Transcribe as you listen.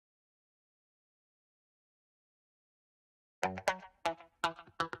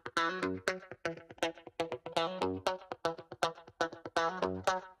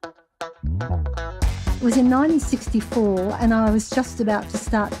It was in 1964 and I was just about to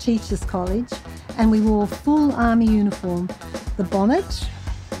start Teachers College, and we wore full army uniform, the bonnet,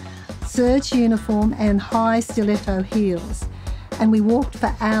 serge uniform and high stiletto heels. And we walked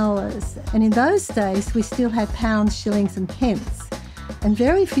for hours. And in those days, we still had pounds, shillings and pence. And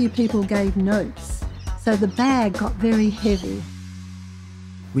very few people gave notes. So the bag got very heavy.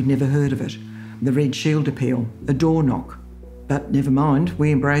 We'd never heard of it. The Red Shield appeal, a door knock. But never mind,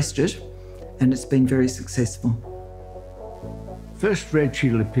 we embraced it. And it's been very successful. First Red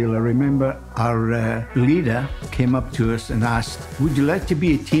Shield appeal, I remember our leader came up to us and asked, would you like to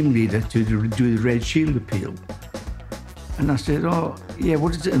be a team leader to do the Red Shield appeal? And I said, oh, yeah,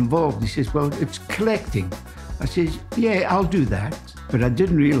 what does it involve? He says, well, it's collecting. I said, yeah, I'll do that. But I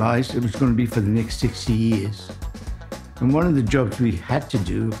didn't realise it was going to be for the next 60 years. And one of the jobs we had to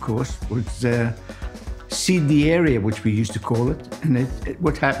do, of course, was seed the area, which we used to call it. And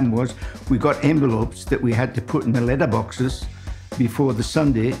what happened was we got envelopes that we had to put in the letterboxes before the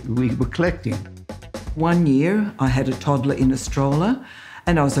Sunday we were collecting. One year I had a toddler in a stroller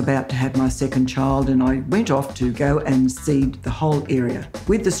and I was about to have my second child, and I went off to go and seed the whole area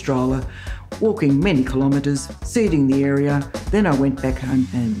with the stroller, walking many kilometres, seeding the area. Then I went back home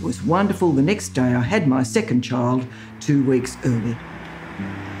and it was wonderful. The next day I had my second child 2 weeks early.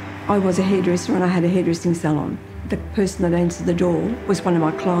 I was a hairdresser and I had a hairdressing salon. The person that answered the door was one of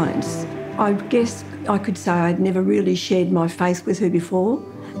my clients. I guess I could say I'd never really shared my faith with her before,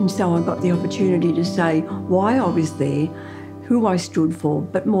 and so I got the opportunity to say why I was there, who I stood for,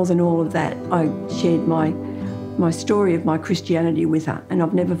 but more than all of that, I shared my story of my Christianity with her, and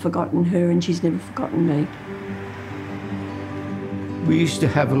I've never forgotten her and she's never forgotten me. We used to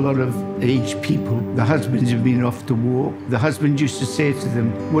have a lot of aged people. The husbands had been off to war. The husband used to say to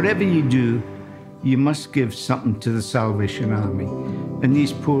them, whatever you do, you must give something to the Salvation Army. And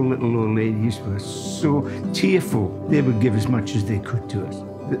these poor little old ladies were so tearful. They would give as much as they could to us.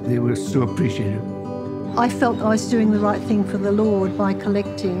 They were so appreciative. I felt I was doing the right thing for the Lord by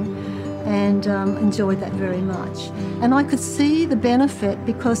collecting, and enjoyed that very much. And I could see the benefit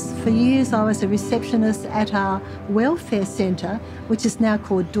because for years I was a receptionist at our welfare centre, which is now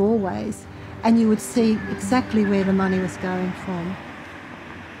called Doorways, and you would see exactly where the money was going from.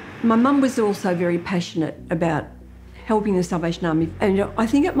 My mum was also very passionate about helping the Salvation Army, and I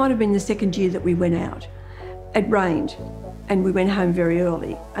think it might have been the second year that we went out. It rained and we went home very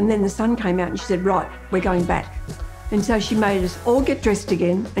early, and then the sun came out and she said, right, we're going back. And so she made us all get dressed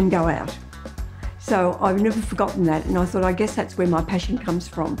again and go out. So I've never forgotten that, and I thought, I guess that's where my passion comes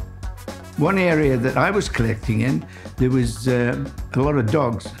from. One area that I was collecting in, there was a lot of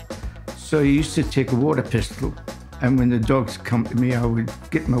dogs. So I used to take a water pistol, and when the dogs come to me, I would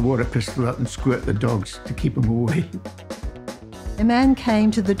get my water pistol out and squirt the dogs to keep them away. A man came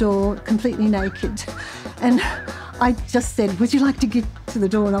to the door completely naked, and I just said, would you like to get to the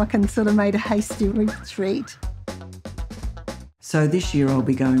door? And I sort of made a hasty retreat. So this year I'll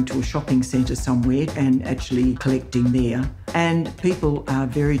be going to a shopping centre somewhere and actually collecting there. And people are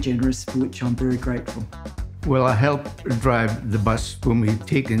very generous, for which I'm very grateful. Well, I help drive the bus when we've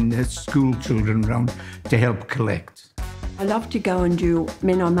taken the school children around to help collect. I love to go and do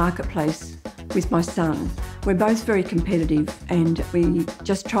Menai Marketplace with my son. We're both very competitive and we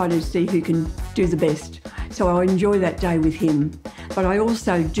just try to see who can do the best. So I enjoy that day with him. But I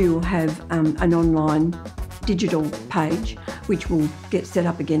also do have an online digital page which will get set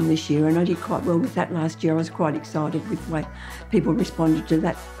up again this year, and I did quite well with that last year. I was quite excited with the way people responded to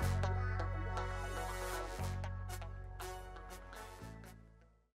that.